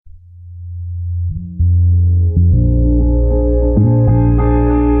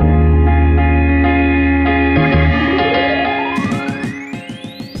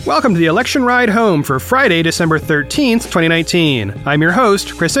Welcome to the election ride home for Friday, December 13th, 2019. I'm your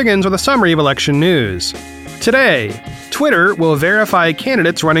host, Chris Higgins, with a summary of election news. Today, Twitter will verify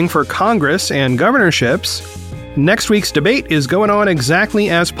candidates running for Congress and governorships. Next week's debate is going on exactly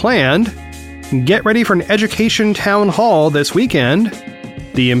as planned. Get ready for an education town hall this weekend.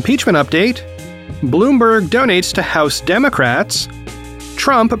 The impeachment update. Bloomberg donates to House Democrats.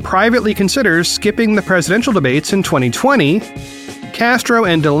 Trump privately considers skipping the presidential debates in 2020. Castro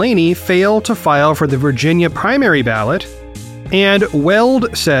and Delaney fail to file for the Virginia primary ballot. And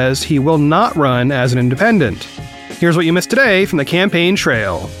Weld says he will not run as an independent. Here's what you missed today from the campaign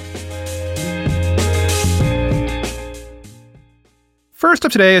trail. First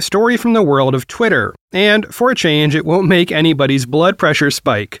up today, a story from the world of Twitter. And for a change, it won't make anybody's blood pressure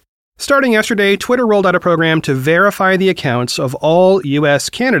spike. Starting yesterday, Twitter rolled out a program to verify the accounts of all U.S.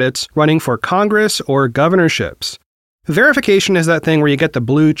 candidates running for Congress or governorships. Verification is that thing where you get the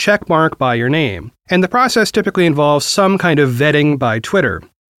blue check mark by your name, and the process typically involves some kind of vetting by Twitter.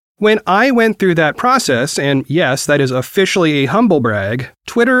 When I went through that process, and yes, that is officially a humble brag,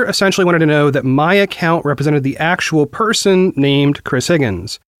 Twitter essentially wanted to know that my account represented the actual person named Chris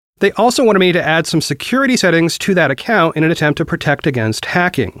Higgins. They also wanted me to add some security settings to that account in an attempt to protect against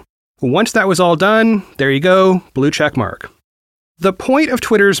hacking. Once that was all done, there you go, blue check mark. The point of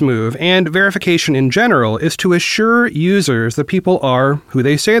Twitter's move, and verification in general, is to assure users that people are who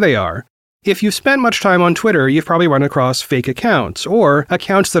they say they are. If you've spent much time on Twitter, you've probably run across fake accounts, or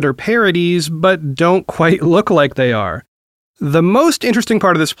accounts that are parodies but don't quite look like they are. The most interesting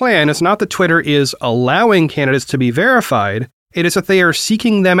part of this plan is not that Twitter is allowing candidates to be verified, it is that they are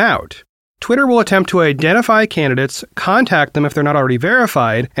seeking them out. Twitter will attempt to identify candidates, contact them if they're not already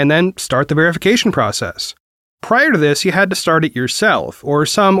verified, and then start the verification process. Prior to this, you had to start it yourself, or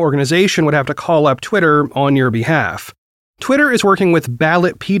some organization would have to call up Twitter on your behalf. Twitter is working with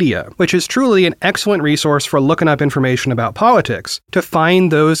Ballotpedia, which is truly an excellent resource for looking up information about politics, to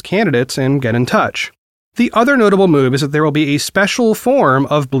find those candidates and get in touch. The other notable move is that there will be a special form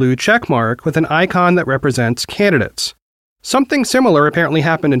of blue checkmark with an icon that represents candidates. Something similar apparently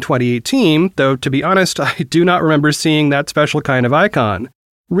happened in 2018, though to be honest, I do not remember seeing that special kind of icon.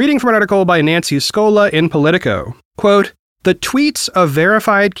 Reading from an article by Nancy Scola in Politico, quote, "The tweets of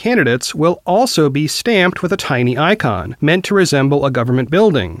verified candidates will also be stamped with a tiny icon, meant to resemble a government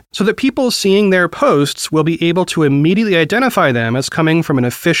building, so that people seeing their posts will be able to immediately identify them as coming from an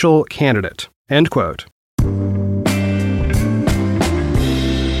official candidate." End quote.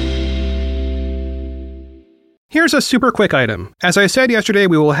 Here's a super quick item. As I said yesterday,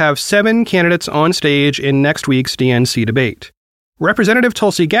 we will have 7 candidates on stage in next week's DNC debate. Representative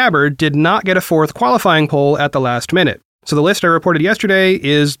Tulsi Gabbard did not get a 4th qualifying poll at the last minute, so the list I reported yesterday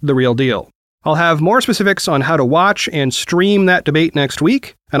is the real deal. I'll have more specifics on how to watch and stream that debate next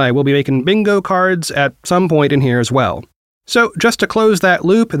week, and I will be making bingo cards at some point in here as well. So just to close that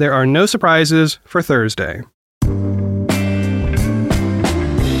loop, there are no surprises for Thursday.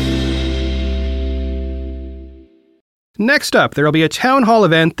 Next up, there will be a town hall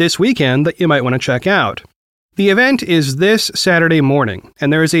event this weekend that you might want to check out. The event is this Saturday morning,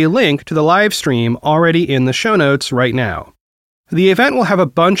 and there is a link to the live stream already in the show notes right now. The event will have a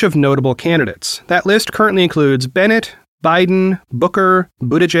bunch of notable candidates. That list currently includes Bennett, Biden, Booker,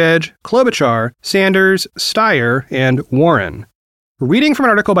 Buttigieg, Klobuchar, Sanders, Steyer, and Warren. Reading from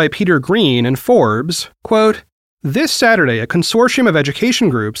an article by Peter Green in Forbes, quote, "This Saturday, a consortium of education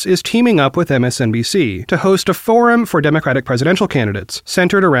groups is teaming up with MSNBC to host a forum for Democratic presidential candidates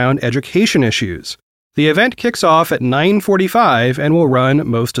centered around education issues. The event kicks off at 9:45 and will run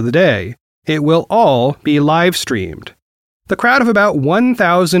most of the day. It will all be live streamed. The crowd of about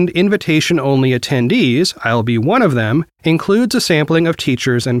 1,000 invitation-only attendees, I'll be one of them, includes a sampling of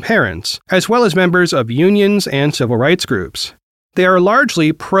teachers and parents, as well as members of unions and civil rights groups. They are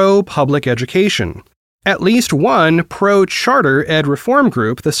largely pro-public education. At least one pro-charter ed reform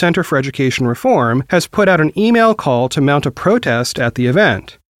group, the Center for Education Reform, has put out an email call to mount a protest at the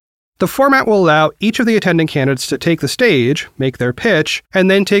event. The format will allow each of the attending candidates to take the stage, make their pitch,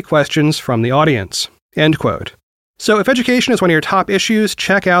 and then take questions from the audience." End quote. So if education is one of your top issues,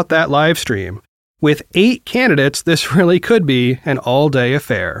 check out that live stream. With 8 candidates, this really could be an all-day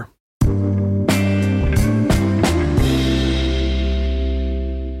affair.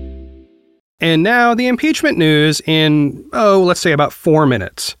 And now the impeachment news in, let's say about 4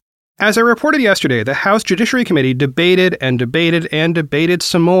 minutes. As I reported yesterday, the House Judiciary Committee debated and debated and debated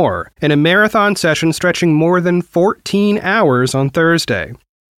some more in a marathon session stretching more than 14 hours on Thursday.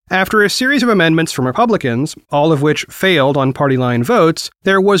 After a series of amendments from Republicans, all of which failed on party line votes,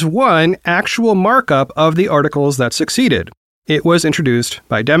 there was one actual markup of the articles that succeeded. It was introduced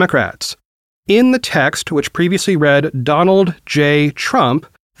by Democrats. In the text, which previously read Donald J. Trump,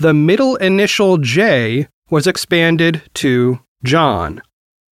 the middle initial J was expanded to John.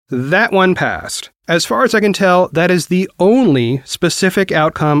 That one passed. As far as I can tell, that is the only specific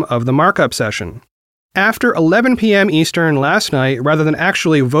outcome of the markup session. After 11 p.m. Eastern last night, rather than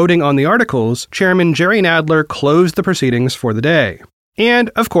actually voting on the articles, Chairman Jerry Nadler closed the proceedings for the day. And,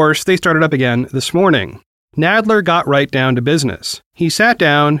 of course, they started up again this morning. Nadler got right down to business. He sat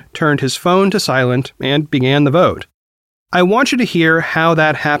down, turned his phone to silent, and began the vote. I want you to hear how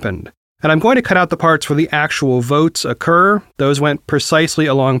that happened. And I'm going to cut out the parts where the actual votes occur. Those went precisely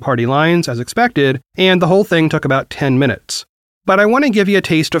along party lines as expected, and the whole thing took about 10 minutes. But I want to give you a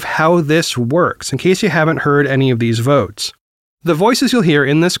taste of how this works, in case you haven't heard any of these votes. The voices you'll hear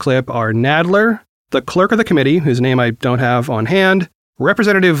in this clip are Nadler, the clerk of the committee, whose name I don't have on hand,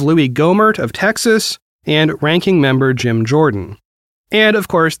 Representative Louis Gohmert of Texas, and Ranking Member Jim Jordan. And, of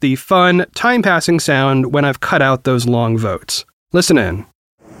course, the fun, time-passing sound when I've cut out those long votes. Listen in.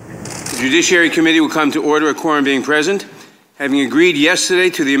 The Judiciary Committee will come to order, a quorum being present. Having agreed yesterday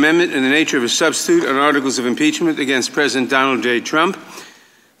to the amendment in the nature of a substitute on articles of impeachment against President Donald J. Trump,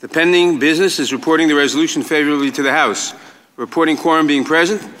 the pending business is reporting the resolution favorably to the House. Reporting quorum being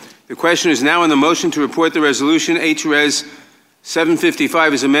present, the question is now on the motion to report the resolution H-Res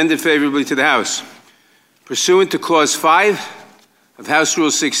 755 is amended favorably to the House. Pursuant to Clause 5 of House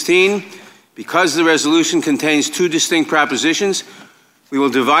Rule 16, because the resolution contains two distinct propositions, we will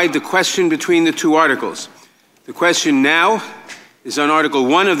divide the question between the two articles. The question now is on Article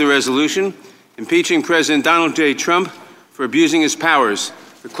 1 of the resolution, impeaching President Donald J. Trump for abusing his powers.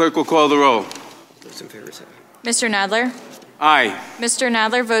 The clerk will call the roll. Those in favor say aye. Mr. Nadler? Aye. Mr.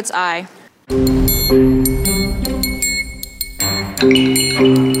 Nadler votes aye.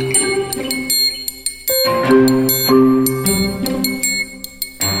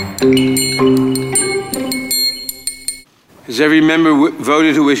 Has every member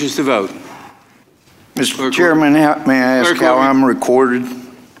voted who wishes to vote? Mr. Chairman, may I ask how I'm recorded?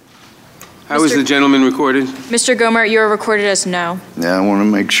 How is the gentleman recorded? Mr. Gohmert, you are recorded as no. Yeah, I want to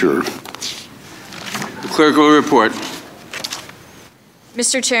make sure. The clerk will report.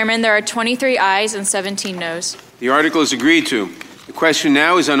 Mr. Chairman, there are 23 ayes and 17 noes. The article is agreed to. The question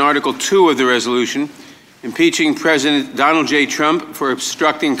now is on Article 2 of the resolution, impeaching President Donald J. Trump for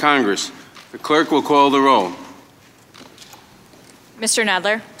obstructing Congress. The clerk will call the roll. Mr.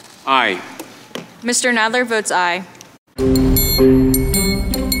 Nadler? Aye. Mr. Nadler votes aye.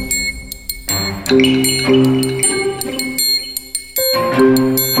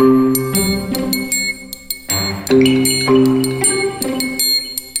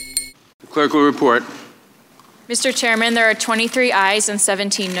 The clerk will report. Mr. Chairman, there are 23 ayes and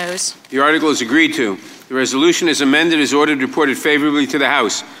 17 noes. The article is agreed to. The resolution as amended is ordered reported favorably to the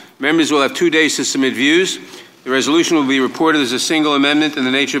House. Members will have 2 days to submit views. The resolution will be reported as a single amendment in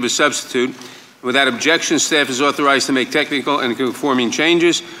the nature of a substitute. Without objection, staff is authorized to make technical and conforming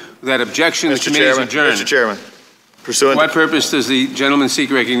changes. Without objection, the committee is adjourned. Mr. Chairman, For what purpose does the gentleman seek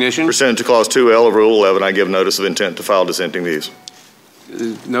recognition? pursuant to Clause 2L of Rule 11, I give notice of intent to file dissenting views.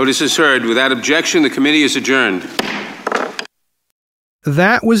 Notice is heard. Without objection, the committee is adjourned.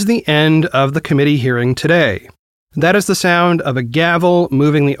 That was the end of the committee hearing today. That is the sound of a gavel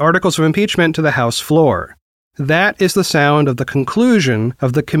moving the articles of impeachment to the House floor. That is the sound of the conclusion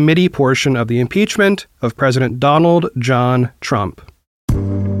of the committee portion of the impeachment of President Donald John Trump.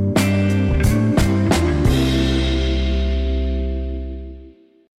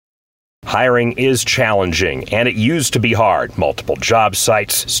 Hiring is challenging, and it used to be hard. Multiple job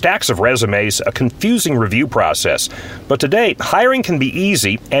sites, stacks of resumes, a confusing review process. But today, hiring can be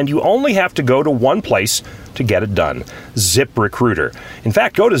easy, and you only have to go to one place to get it done. ZipRecruiter. In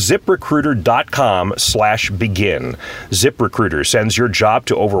fact, go to ZipRecruiter.com/begin. ZipRecruiter sends your job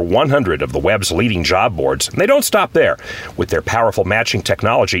to over 100 of the web's leading job boards. And they don't stop there. With their powerful matching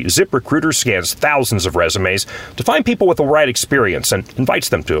technology, ZipRecruiter scans thousands of resumes to find people with the right experience and invites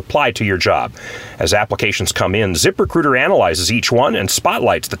them to apply to your job. As applications come in, ZipRecruiter analyzes each one and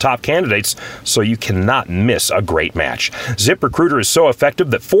spotlights the top candidates so you cannot miss a great match. ZipRecruiter is so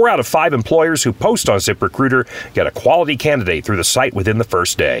effective that 4 out of 5 employers who post on ZipRecruiter get a quality candidate through the site within the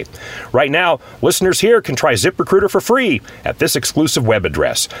first day. Right now, listeners here can try ZipRecruiter for free at this exclusive web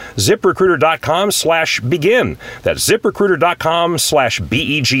address, ZipRecruiter.com/begin. That's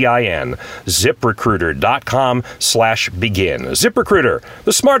ZipRecruiter.com/BEGIN. ZipRecruiter.com/begin. ZipRecruiter,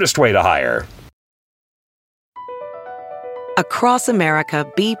 the smartest way to hire. Across America,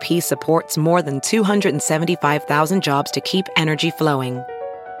 BP supports more than 275,000 jobs to keep energy flowing.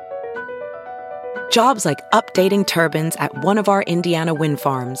 Jobs like updating turbines at one of our Indiana wind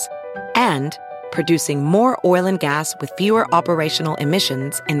farms and producing more oil and gas with fewer operational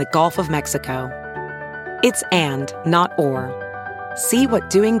emissions in the Gulf of Mexico. It's and, not or. See what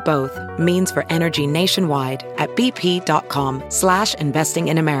doing both means for energy nationwide at bp.com/investing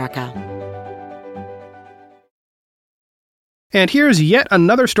in America. And here's yet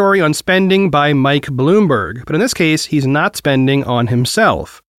another story on spending by Mike Bloomberg, but in this case, he's not spending on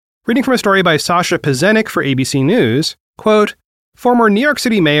himself. Reading from a story by Sasha Pezenik for ABC News, quote, former New York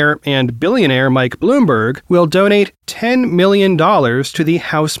City mayor and billionaire Mike Bloomberg will donate $10 million to the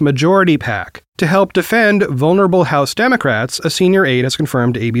House Majority PAC to help defend vulnerable House Democrats, a senior aide has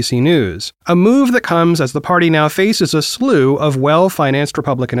confirmed to ABC News. A move that comes as the party now faces a slew of well-financed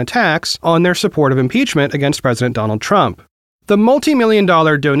Republican attacks on their support of impeachment against President Donald Trump. The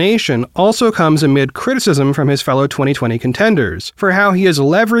multi-million-dollar donation also comes amid criticism from his fellow 2020 contenders for how he has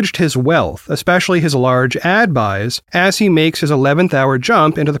leveraged his wealth, especially his large ad buys, as he makes his 11th-hour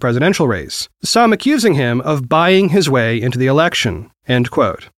jump into the presidential race, some accusing him of buying his way into the election, end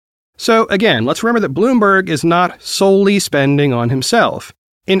quote. So again, let's remember that Bloomberg is not solely spending on himself.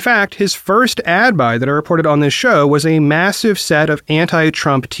 In fact, his first ad buy that I reported on this show was a massive set of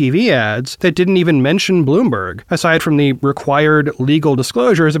anti-Trump TV ads that didn't even mention Bloomberg, aside from the required legal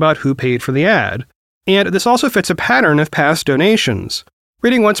disclosures about who paid for the ad. And this also fits a pattern of past donations.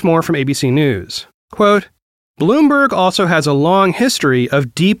 Reading once more from ABC News, quote, Bloomberg also has a long history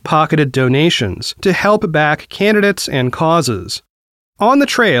of deep-pocketed donations to help back candidates and causes. On the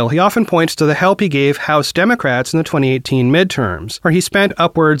trail, he often points to the help he gave House Democrats in the 2018 midterms, where he spent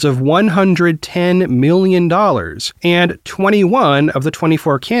upwards of $110 million, and 21 of the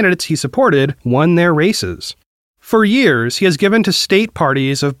 24 candidates he supported won their races. For years, he has given to state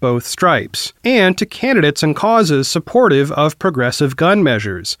parties of both stripes, and to candidates and causes supportive of progressive gun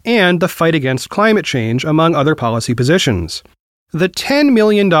measures, and the fight against climate change, among other policy positions. The $10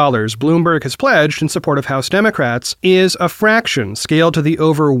 million Bloomberg has pledged in support of House Democrats is a fraction scaled to the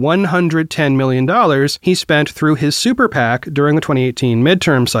over $110 million he spent through his super PAC during the 2018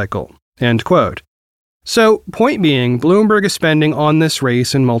 midterm cycle, end quote. So, point being, Bloomberg is spending on this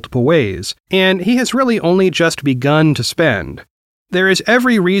race in multiple ways, and he has really only just begun to spend. There is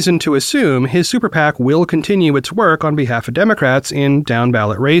every reason to assume his super PAC will continue its work on behalf of Democrats in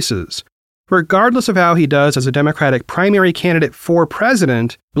down-ballot races. Regardless of how he does as a Democratic primary candidate for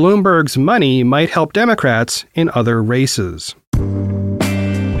president, Bloomberg's money might help Democrats in other races.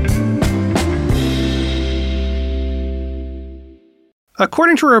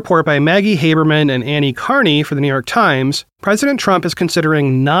 According to a report by Maggie Haberman and Annie Carney for the New York Times, President Trump is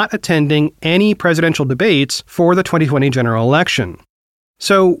considering not attending any presidential debates for the 2020 general election.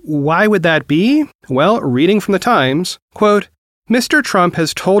 So why would that be? Well, reading from the Times, quote, Mr. Trump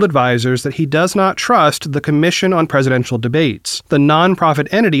has told advisors that he does not trust the Commission on Presidential Debates, the nonprofit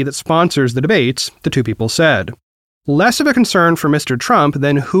entity that sponsors the debates, the two people said. Less of a concern for Mr. Trump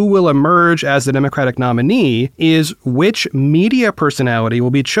than who will emerge as the Democratic nominee is which media personality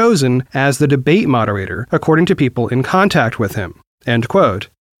will be chosen as the debate moderator, according to people in contact with him, end quote.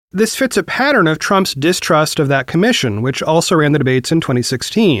 This fits a pattern of Trump's distrust of that commission, which also ran the debates in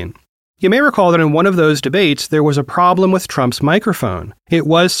 2016. You may recall that in one of those debates, there was a problem with Trump's microphone. It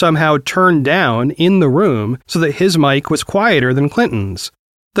was somehow turned down in the room so that his mic was quieter than Clinton's.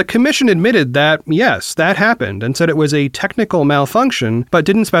 The commission admitted that, yes, that happened, and said it was a technical malfunction, but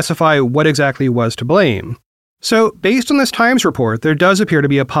didn't specify what exactly was to blame. So, based on this Times report, there does appear to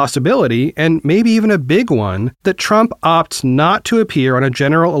be a possibility, and maybe even a big one, that Trump opts not to appear on a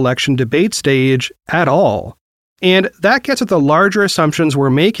general election debate stage at all. And that gets at the larger assumptions we're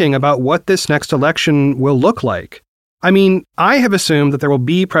making about what this next election will look like. I mean, I have assumed that there will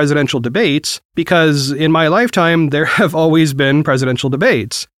be presidential debates because in my lifetime there have always been presidential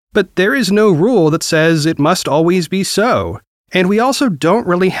debates. But there is no rule that says it must always be so. And we also don't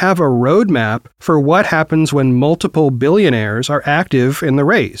really have a roadmap for what happens when multiple billionaires are active in the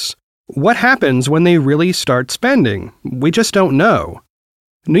race. What happens when they really start spending? We just don't know.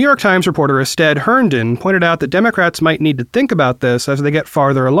 New York Times reporter Ested Herndon pointed out that Democrats might need to think about this as they get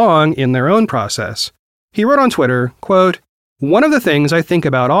farther along in their own process. He wrote on Twitter, quote, One of the things I think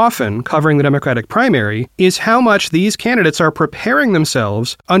about often covering the Democratic primary is how much these candidates are preparing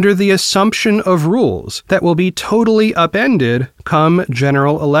themselves under the assumption of rules that will be totally upended come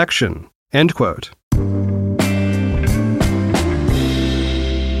general election, end quote.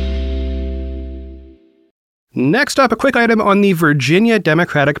 Next up, a quick item on the Virginia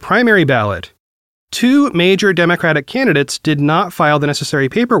Democratic primary ballot. Two major Democratic candidates did not file the necessary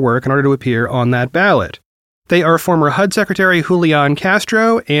paperwork in order to appear on that ballot. They are former HUD Secretary Julian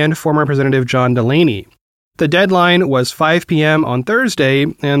Castro and former Representative John Delaney. The deadline was 5 p.m. on Thursday,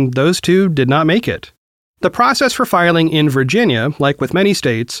 and those two did not make it. The process for filing in Virginia, like with many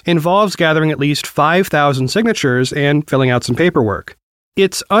states, involves gathering at least 5,000 signatures and filling out some paperwork.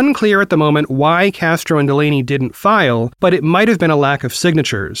 It's unclear at the moment why Castro and Delaney didn't file, but it might have been a lack of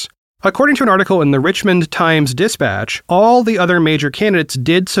signatures. According to an article in the Richmond Times-Dispatch, all the other major candidates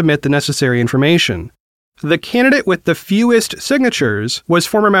did submit the necessary information. The candidate with the fewest signatures was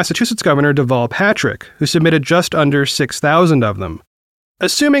former Massachusetts Governor Deval Patrick, who submitted just under 6,000 of them.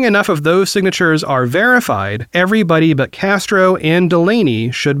 Assuming enough of those signatures are verified, everybody but Castro and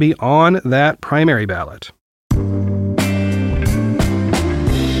Delaney should be on that primary ballot.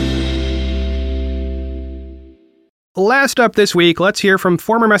 Last up this week, let's hear from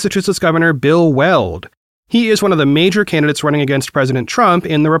former Massachusetts Governor Bill Weld. He is one of the major candidates running against President Trump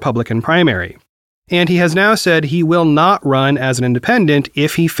in the Republican primary. And he has now said he will not run as an independent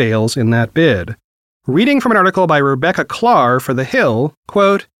if he fails in that bid. Reading from an article by Rebecca Klar for The Hill,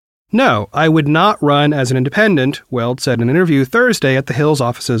 quote, "No, I would not run as an independent," Weld said in an interview Thursday at The Hill's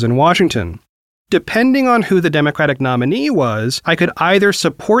offices in Washington. "Depending on who the Democratic nominee was, I could either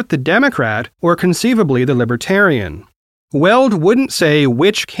support the Democrat or conceivably the Libertarian." Weld wouldn't say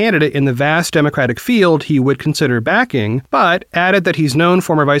which candidate in the vast Democratic field he would consider backing, but added that he's known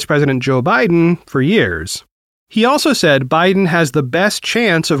former Vice President Joe Biden for years. He also said Biden has the best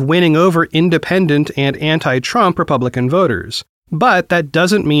chance of winning over independent and anti-Trump Republican voters. But that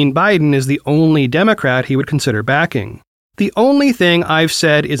doesn't mean Biden is the only Democrat he would consider backing. "The only thing I've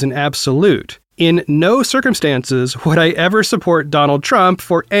said is an absolute. In no circumstances would I ever support Donald Trump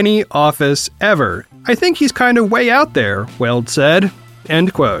for any office ever. I think he's kind of way out there," Weld said.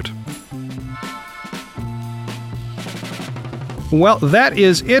 End quote. Well, that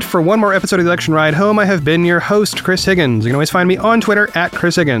is it for one more episode of The Election Ride Home. I have been your host, Chris Higgins. You can always find me on Twitter at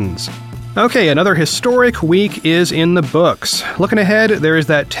Chris Higgins. Okay, another historic week is in the books. Looking ahead, there is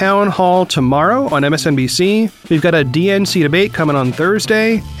that town hall tomorrow on MSNBC. We've got a DNC debate coming on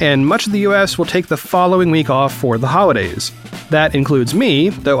Thursday, and much of the U.S. will take the following week off for the holidays. That includes me,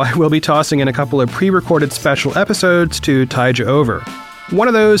 though I will be tossing in a couple of pre-recorded special episodes to tide you over. One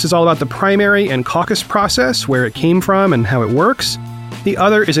of those is all about the primary and caucus process, where it came from and how it works. The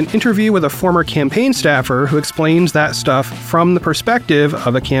other is an interview with a former campaign staffer who explains that stuff from the perspective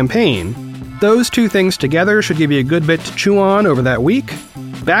of a campaign. Those two things together should give you a good bit to chew on over that week.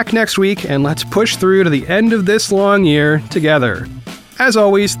 Back next week, and let's push through to the end of this long year together. As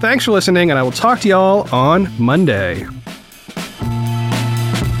always, thanks for listening, and I will talk to y'all on Monday.